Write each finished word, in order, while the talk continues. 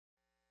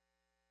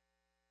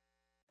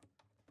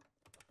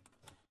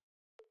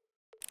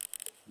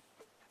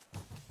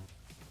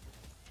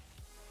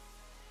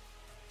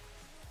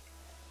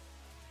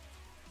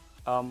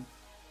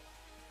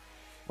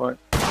What?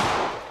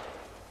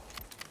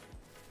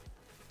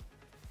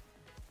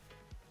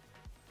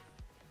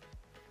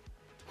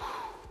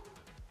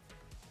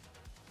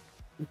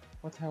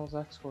 What the hell was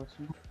that score?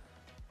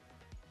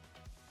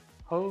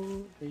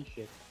 Holy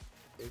shit.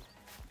 It's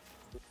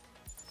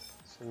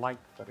light,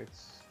 but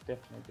it's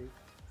definitely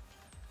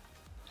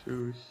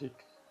 260.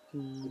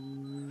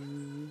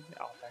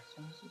 Oh, that's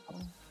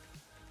one.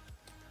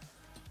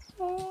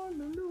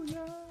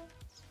 Hallelujah.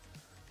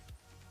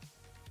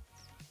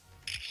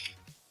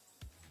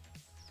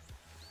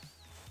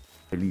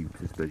 I leave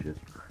suspicious.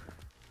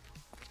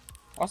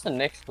 What's the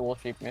next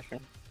warship mission?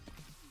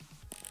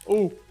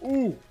 Ooh.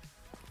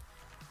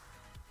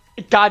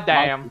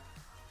 Goddamn.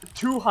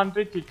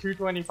 200 to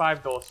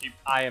 225 door sheep.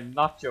 I am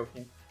not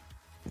joking.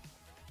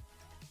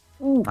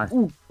 Nice.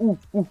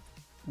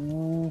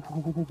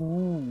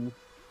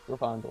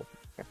 Profound door.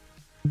 Okay.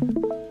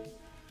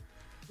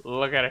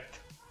 Look at it.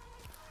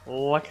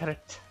 Look at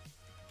it.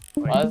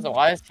 Why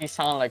does he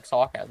sound like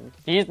sarcasm?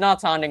 He's not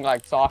sounding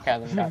like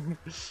sarcasm,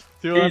 guys.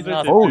 200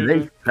 not- to Oh,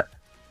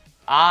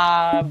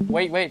 225.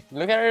 Wait.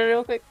 Look at it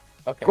real quick.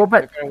 Okay. Go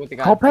back. Look at it with the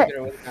gun. Go Look back. at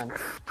it with the gun.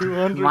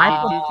 200 to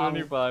Sniper.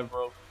 225,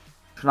 bro.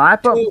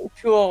 Sniper.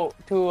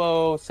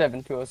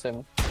 207.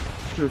 207.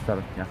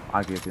 Yeah,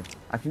 I agree with you.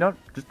 Actually, no,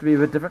 just to be a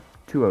bit different,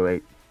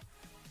 208.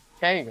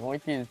 Okay,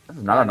 which is That's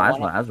another nice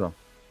one as well.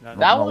 No,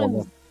 that no, one.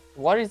 no.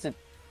 What is it?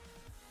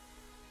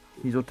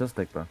 He's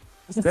autistic, bro.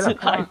 It's Get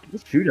up. like-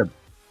 Just shoot him.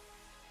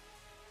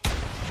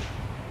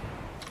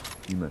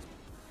 You missed.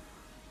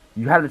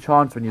 You had a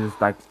chance when you was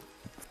like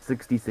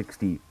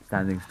 60-60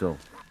 standing still.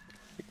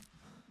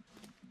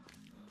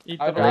 Eat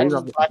I the got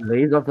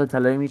Lays it. rock. after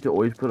telling me to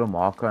always put a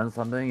marker on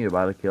something you're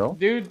about to kill.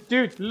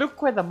 Dude,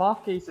 look where the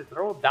mark is. It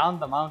rolled down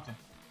the mountain.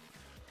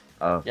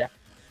 Oh. Yeah.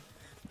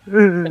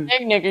 But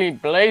technically,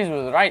 Blaze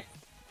was right.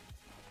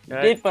 He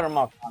Yeah, did put a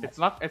mark on it. it's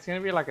not. It's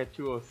gonna be like a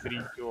 203,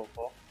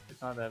 204.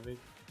 It's not that big.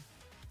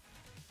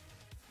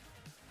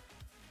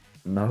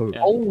 No.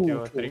 Yeah, Oh,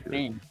 203.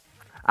 203.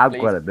 I've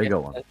Blaze, got a bigger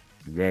yes, one. yes.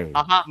 Yay.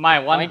 Haha, My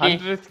Mikey.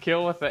 100th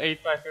kill with the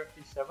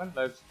 8x57.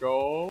 Let's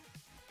go.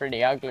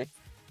 Pretty ugly.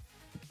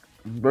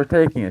 We're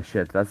taking a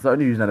shit. That's the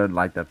only reason I don't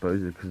like that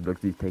pose, is because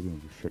look, he's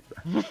taking a shit.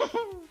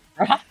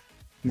 Bro.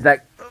 He's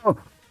like, oh.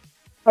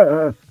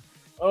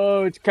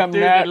 Oh, it's coming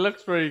Dude, out. it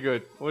looks pretty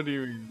good. What do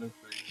you mean? It looks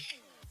pretty good?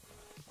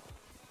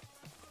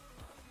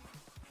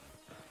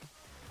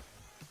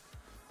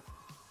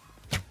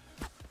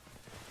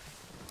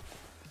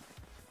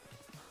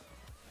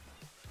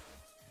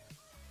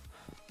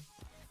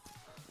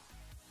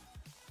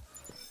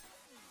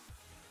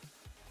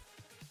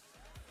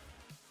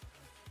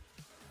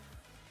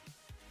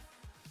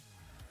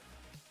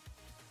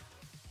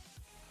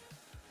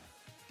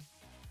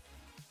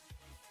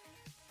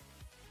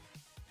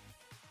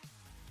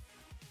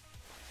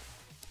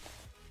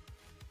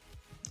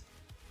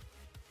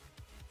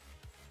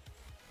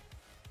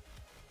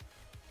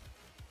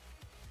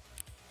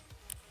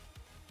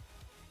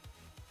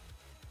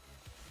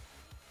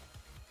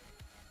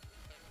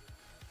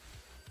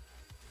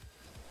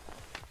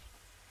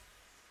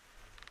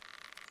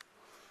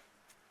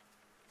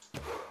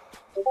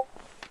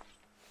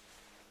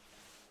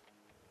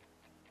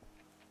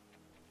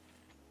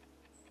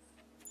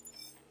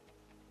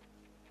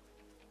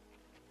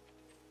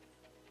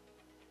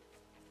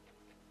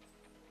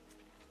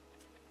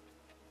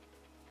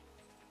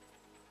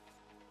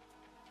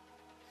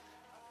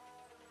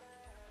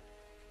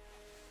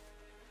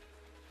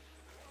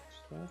 Is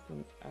that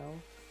an L?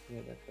 Yeah,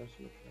 that does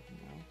look like an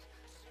L.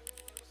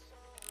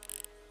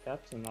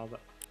 That's another.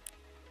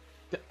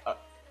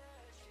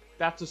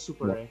 That's a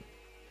super What? rare.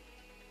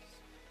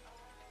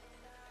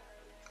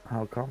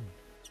 How come?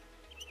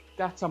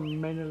 That's a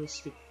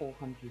mineralistic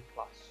 400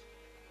 plus.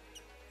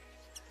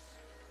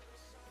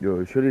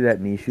 Yo, surely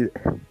that me shoot.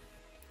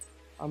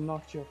 I'm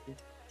not joking.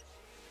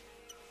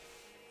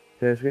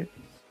 Seriously?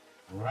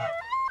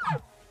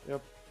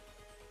 Yep.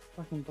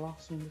 Fucking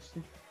blasting this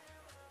thing.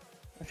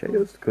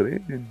 Just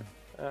Korean.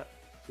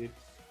 Dude.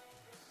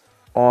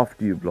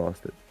 After you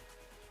blast it.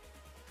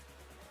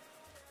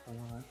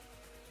 Alright.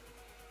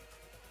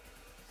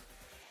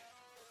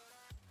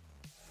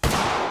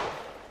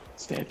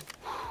 It's dead.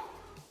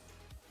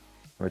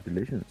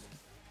 Congratulations.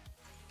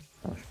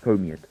 Now show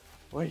me it.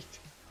 Wait.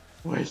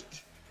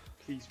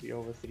 Please be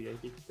over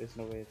 380. There's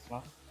no way it's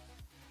not.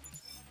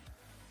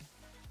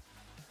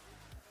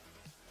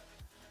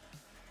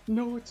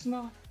 No, it's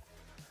not.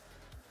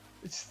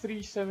 It's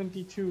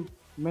 372.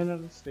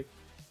 Mineralistic.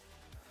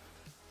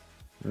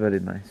 Very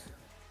nice.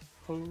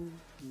 Holy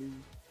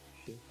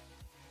shit.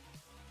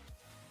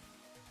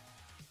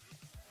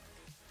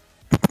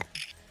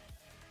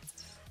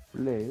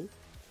 Blaze.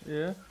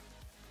 Yeah.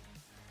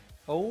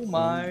 Oh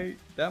my,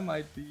 that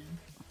might be.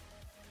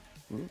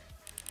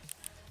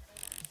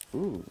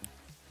 Ooh.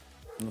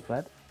 Not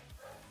bad.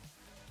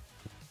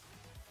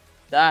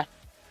 That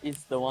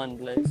is the one,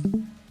 Blaze.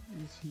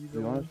 Is he To the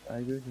be one? honest, I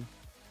agree with you.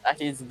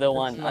 That is the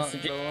one. I It's not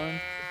suggest the one.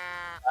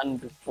 one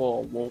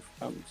before Wolf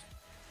comes.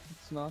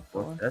 It's not the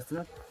What's one. the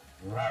estimate?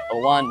 The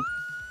one.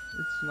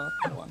 It's not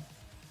the one.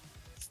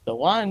 It's the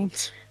one.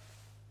 It's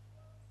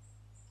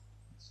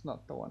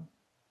not the one.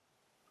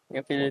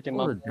 You feel it in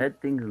All my. the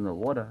dead things in the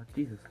water.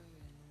 Jesus.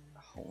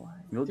 Oh my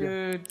You'll get-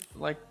 dude,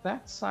 like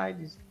that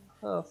side is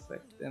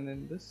perfect, and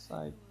then this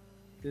side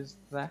is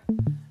that.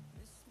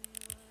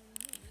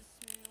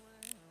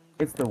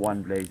 It's the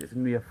one, Blaze. It's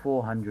gonna be a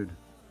 400.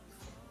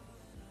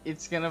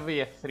 It's gonna be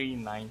a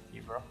 390,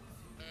 bro.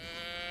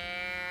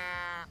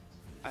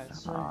 I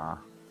swear. Ah.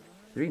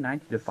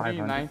 390 to 500.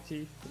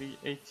 390,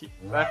 380.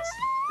 That's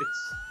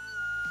it's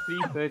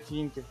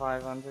 313 to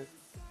 500.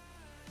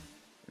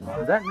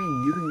 Does that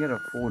mean you can get a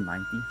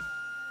 490?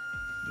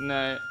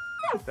 No,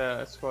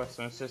 the score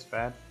estimate's just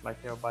bad. Like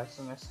your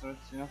bison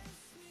estimates, you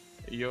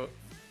know.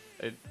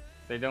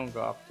 They don't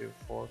go up to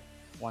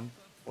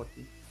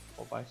 140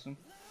 for bison.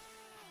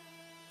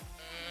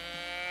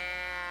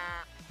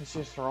 It's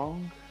just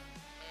wrong.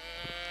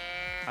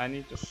 I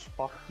need to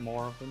spot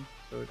more of them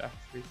so it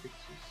actually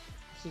fixes.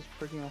 This is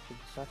pretty much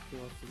exactly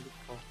what you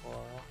look for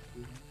our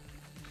season.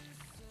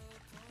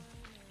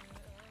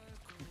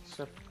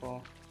 Except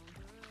for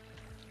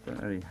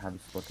Don't really have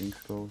spotting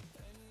scrolls.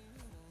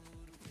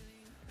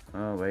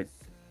 Oh wait,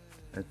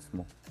 it's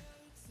more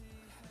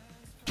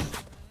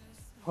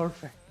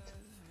perfect.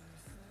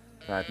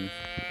 sadness.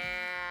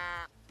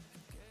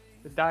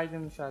 The died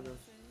in the shadows,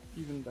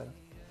 even better.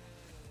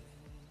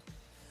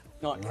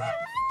 No.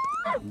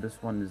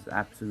 This one is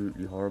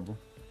absolutely horrible.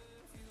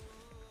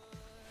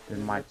 There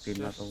might be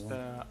another just,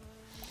 one.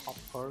 hop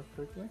her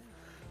quickly.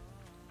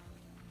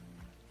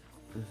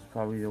 This is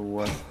probably the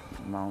worst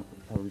mount,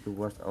 probably the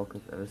worst elk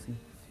I've ever seen.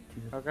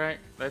 Jesus. Okay,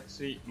 let's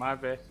see. My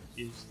bet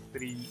is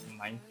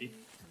 390.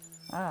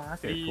 Ah, I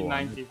say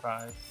 400.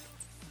 395.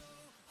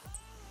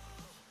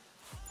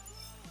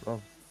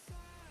 Oh.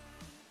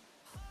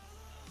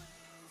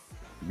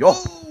 Yo!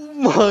 Oh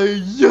my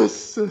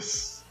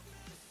yeses!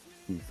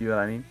 You see what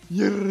I mean?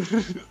 Yeah.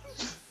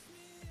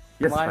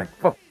 Yes, My- like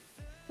fuck.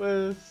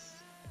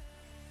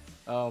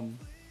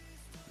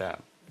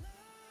 Damn.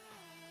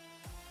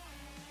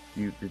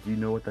 Did you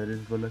know what that is,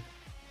 Bullet?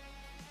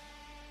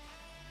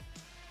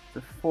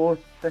 The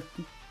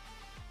 430.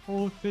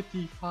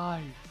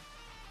 455.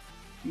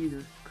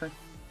 Jesus Christ.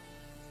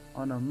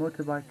 On a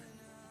motorbike.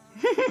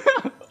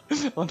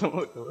 On the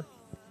motorway.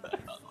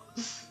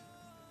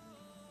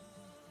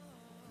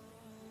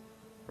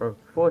 Bro,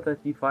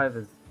 435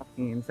 is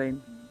fucking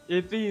insane.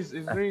 It is,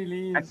 it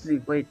really is. Actually,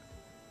 wait.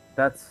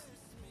 That's...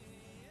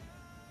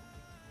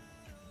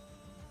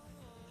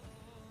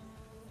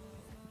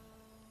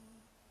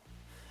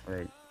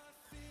 Wait.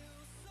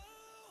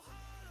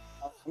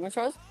 How much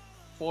was?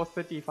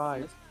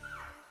 435.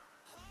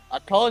 I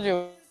told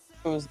you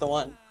it was the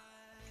one.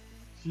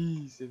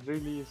 Jeez, it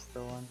really is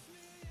the one.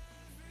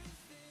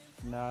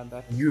 Nah,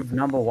 that's You're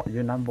number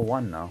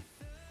one now.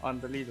 on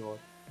the leaderboard.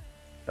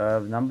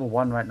 Number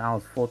one right now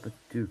is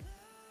 432.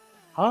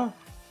 Huh?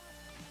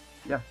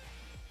 Yeah.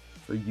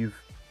 So you've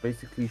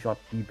basically shot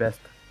the best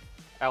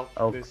Elk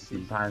elk this the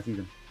season. entire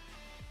season.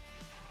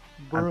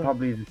 And Bruh.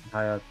 probably the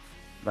entire,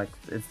 like,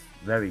 it's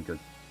very good.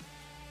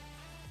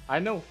 I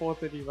know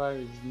 435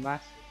 is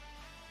massive.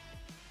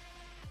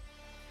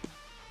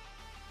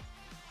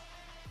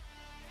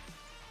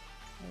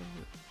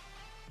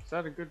 Is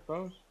that a good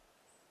pose?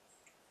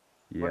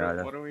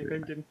 Yeah, What are we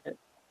pretty thinking?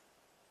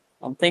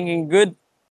 I'm thinking good.